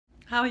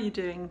How are you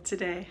doing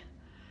today?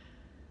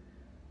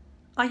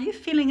 Are you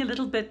feeling a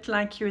little bit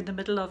like you're in the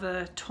middle of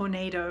a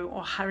tornado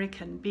or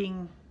hurricane,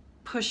 being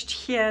pushed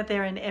here,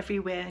 there, and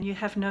everywhere, and you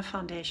have no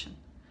foundation?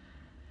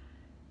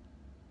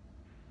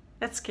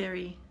 That's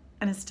scary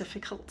and it's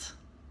difficult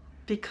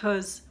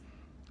because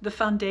the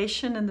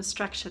foundation and the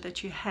structure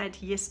that you had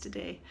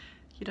yesterday,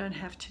 you don't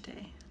have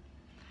today.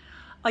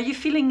 Are you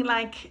feeling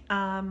like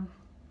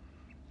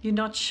you're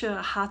not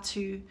sure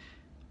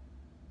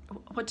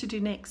what to do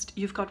next?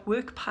 You've got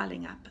work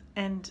piling up,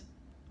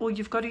 or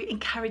you've got to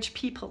encourage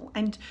people,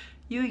 and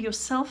you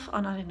yourself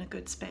are not in a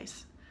good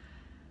space.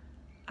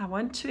 I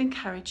want to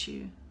encourage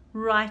you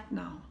right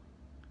now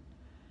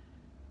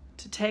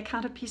to take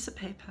out a piece of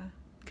paper.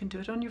 You can do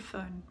it on your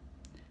phone,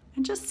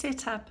 and just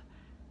set up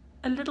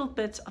a little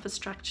bit of a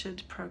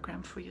structured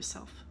program for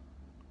yourself.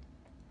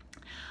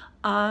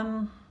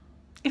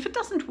 If it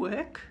doesn't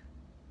work,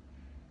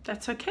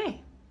 that's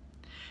okay,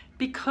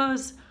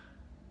 because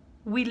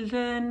we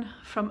learn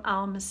from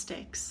our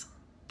mistakes.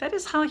 That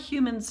is how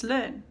humans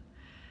learn.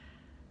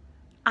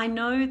 I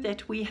know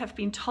that we have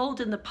been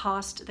told in the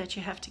past that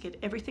you have to get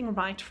everything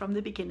right from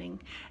the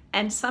beginning,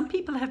 and some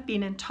people have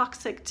been in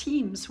toxic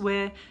teams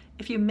where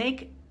if you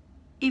make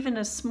even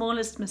a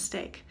smallest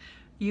mistake,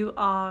 you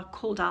are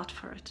called out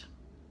for it.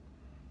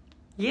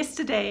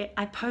 Yesterday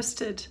I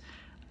posted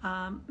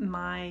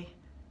my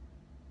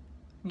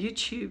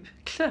YouTube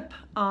clip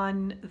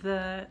on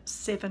the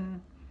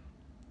 7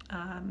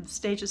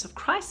 stages of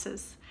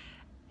crisis,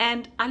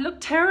 and I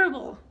looked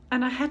terrible,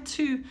 and I had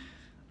to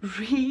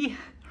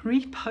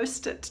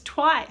repost it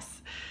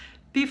twice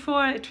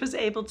before it was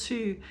able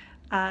to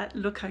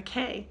look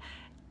okay.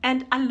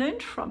 And I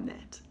learned from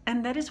that,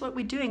 and that is what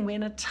we're doing. We're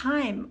in a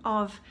time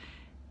of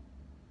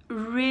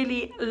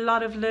really a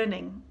lot of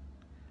learning.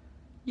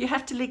 You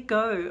have to let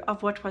go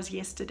of what was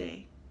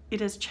yesterday.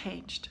 It has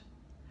changed.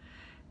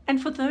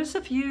 And for those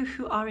of you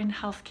who are in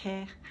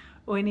healthcare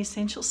or in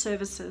essential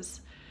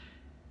services,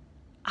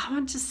 I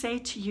want to say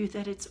to you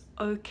that it's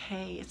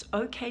okay. It's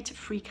okay to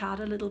freak out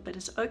a little bit.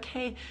 It's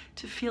okay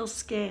to feel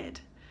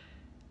scared.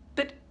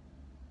 But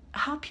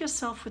help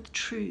yourself with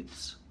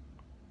truths.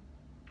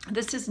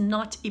 This is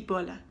not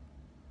Ebola.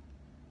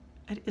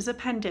 It is a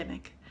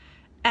pandemic.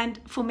 And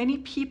for many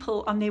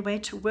people on their way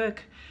to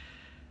work,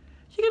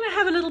 you're going to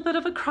have a little bit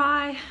of a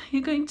cry.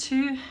 You're going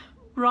to,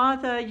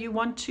 you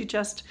want to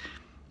just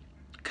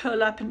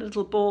curl up in a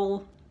little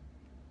ball.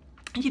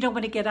 You don't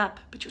want to get up,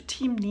 but your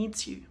team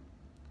needs you.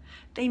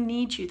 They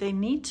need you. They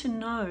need to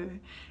know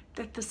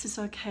that this is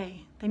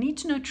okay. They need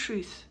to know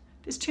truth.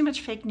 There's too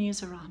much fake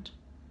news around.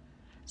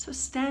 So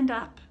stand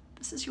up.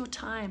 This is your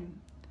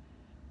time.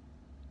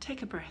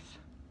 Take a breath.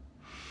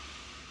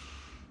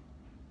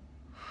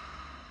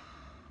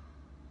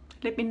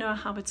 Let me know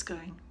how it's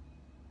going.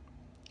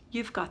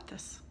 You've got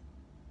this.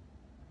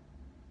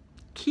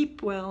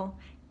 Keep well,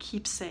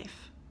 keep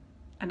safe,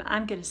 and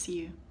I'm going to see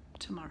you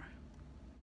tomorrow.